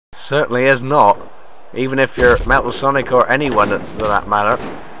certainly is not. Even if you're Metal Sonic or anyone for that matter.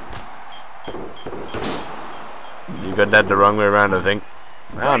 You got that the wrong way around, I think.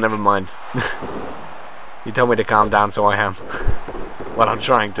 Oh, never mind. You told me to calm down, so I am. Well, I'm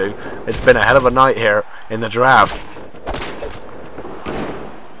trying to. It's been a hell of a night here in the draft.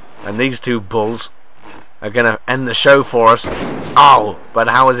 And these two bulls are going to end the show for us. Oh, but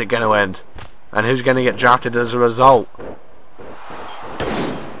how is it going to end? And who's going to get drafted as a result?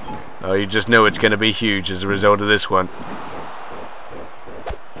 Oh, you just know it's going to be huge as a result of this one.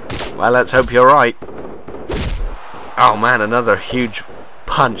 Well, let's hope you're right. Oh man, another huge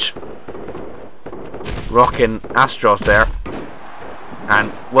punch. Rocking Astros there.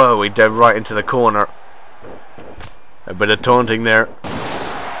 And, whoa, he dove right into the corner. A bit of taunting there.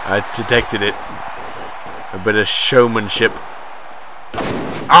 I detected it. A bit of showmanship.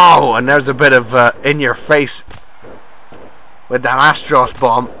 Oh, and there's a bit of in your face with that Astros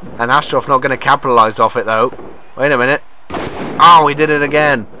bomb. And Astros not going to capitalise off it though. Wait a minute. Oh, he did it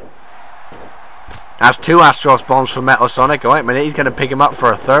again. That's two Astros bombs for Metal Sonic. Oh, wait a minute, he's going to pick him up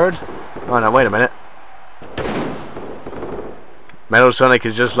for a third. Oh no, wait a minute. Metal Sonic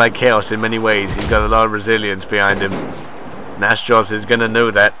is just like Chaos in many ways. He's got a lot of resilience behind him. And Astros is going to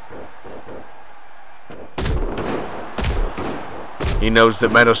know that. He knows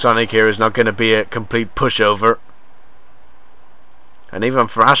that Metal Sonic here is not going to be a complete pushover. And even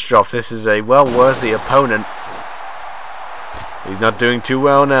for Astros, this is a well-worthy opponent. He's not doing too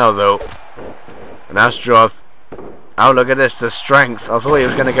well now, though. And Astros... Oh, look at this, the strength. I thought he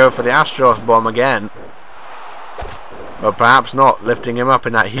was going to go for the Astros bomb again. But perhaps not, lifting him up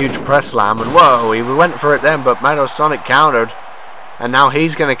in that huge press slam. And whoa, he went for it then, but Metal Sonic countered. And now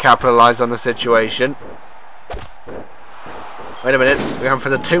he's going to capitalise on the situation. Wait a minute, we're going for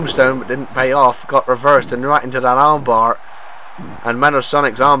the tombstone, but didn't pay off. Got reversed and right into that armbar. And Metal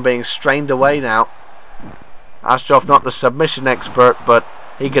Sonic's arm being strained away now. Astros not the submission expert, but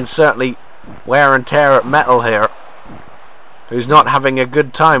he can certainly wear and tear at Metal here, who's not having a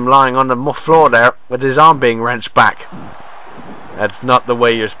good time lying on the floor there with his arm being wrenched back. That's not the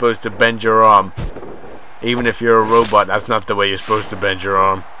way you're supposed to bend your arm. Even if you're a robot, that's not the way you're supposed to bend your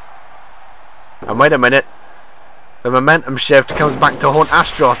arm. And wait a minute, the momentum shift comes back to haunt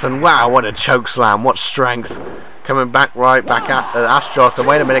Astros, and wow, what a choke slam, what strength. Coming back right back at Astros, and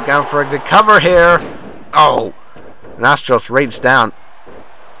wait a minute, going for a good cover here. Oh, and Astros reached down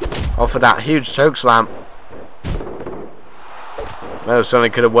off of that huge choke slam. Metal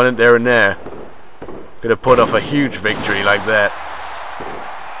Sonic could have won it there and there. Could have put off a huge victory like that.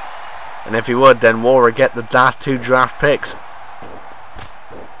 And if he would, then War would get the last two draft picks.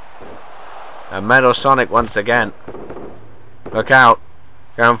 And Metal Sonic once again. Look out.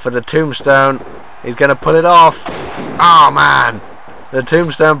 Going for the tombstone. He's going to pull it off. Oh man. The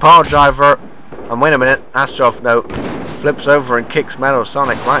tombstone pile driver. And wait a minute. Astros, no. Flips over and kicks Metal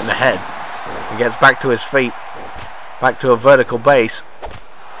Sonic right in the head. And gets back to his feet. Back to a vertical base.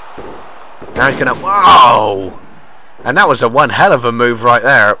 Now he's going to... Whoa! And that was a one hell of a move right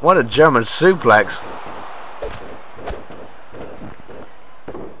there. What a German suplex.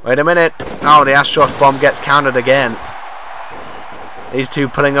 Wait a minute. Oh, the Astros bomb gets countered again. These two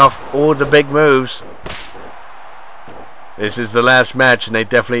pulling off all the big moves. This is the last match, and they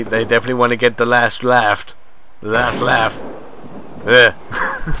definitely want to get the last laugh. The last laugh.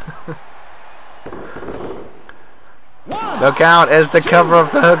 Look out, there's the cover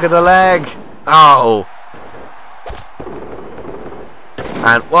of the hook of the leg. Oh.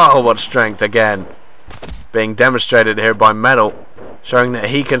 And whoa, what strength again. Being demonstrated here by Metal. Showing that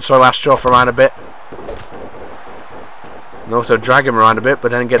he can throw Astros around a bit. And also drag him around a bit,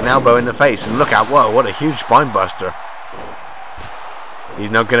 but then get an elbow in the face. And look out, whoa, what a huge spine buster. He's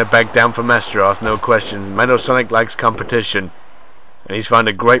not going to back down from Astros, no question. Metal Sonic likes competition. And he's found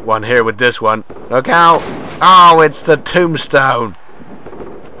a great one here with this one. Look out. Oh, it's the tombstone.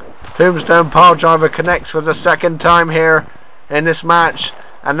 Tombstone pile driver connects for the second time here in this match.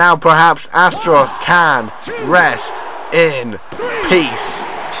 And now perhaps Astros can rest in peace.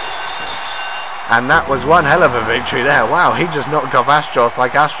 And that was one hell of a victory there. Wow, he just knocked off Astros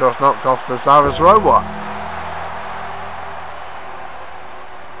like Astros knocked off the Cyrus robot.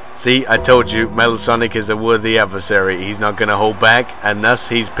 See, I told you, Metal Sonic is a worthy adversary. He's not going to hold back, and thus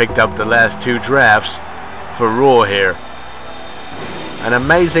he's picked up the last two drafts for Raw here. An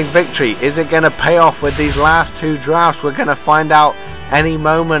amazing victory. Is it going to pay off with these last two drafts? We're going to find out any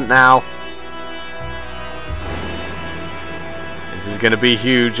moment now. This is going to be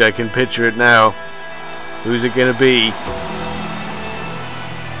huge. I can picture it now. Who's it going to be?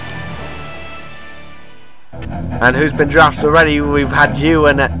 And who's been drafted already? We've had you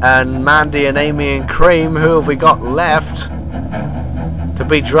and Mandy and Amy and Cream. Who have we got left to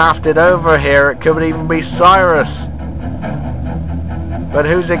be drafted over here? It could even be Cyrus. But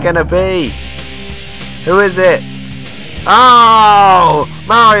who's it going to be? Who is it? Oh!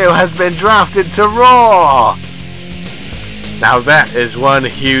 Mario has been drafted to Raw! Now that is one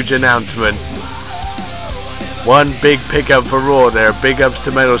huge announcement. One big pickup for Raw there. Big ups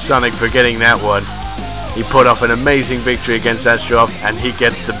to Metal Sonic for getting that one. He put off an amazing victory against Astrov, and he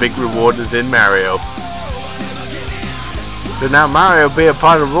gets the big reward as in Mario. So now Mario will be a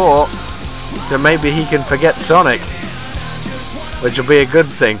part of Raw, so maybe he can forget Sonic, which will be a good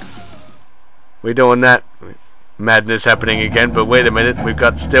thing. We're doing that. Madness happening again, but wait a minute, we've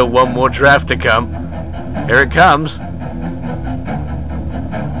got still one more draft to come. Here it comes.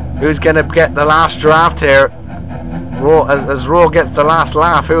 Who's going to get the last draft here? Raw, as Raw gets the last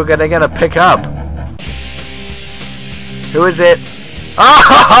laugh, who are they going to pick up? Who is it?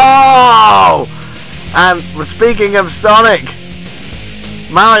 Oh! And speaking of Sonic,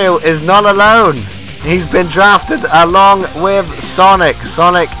 Mario is not alone. He's been drafted along with Sonic.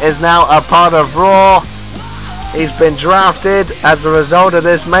 Sonic is now a part of Raw. He's been drafted as a result of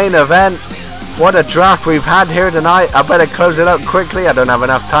this main event. What a draft we've had here tonight. I better close it up quickly. I don't have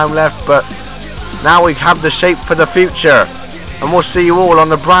enough time left, but now we have the shape for the future. And we'll see you all on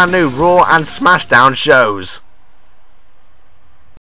the brand new Raw and Smashdown shows.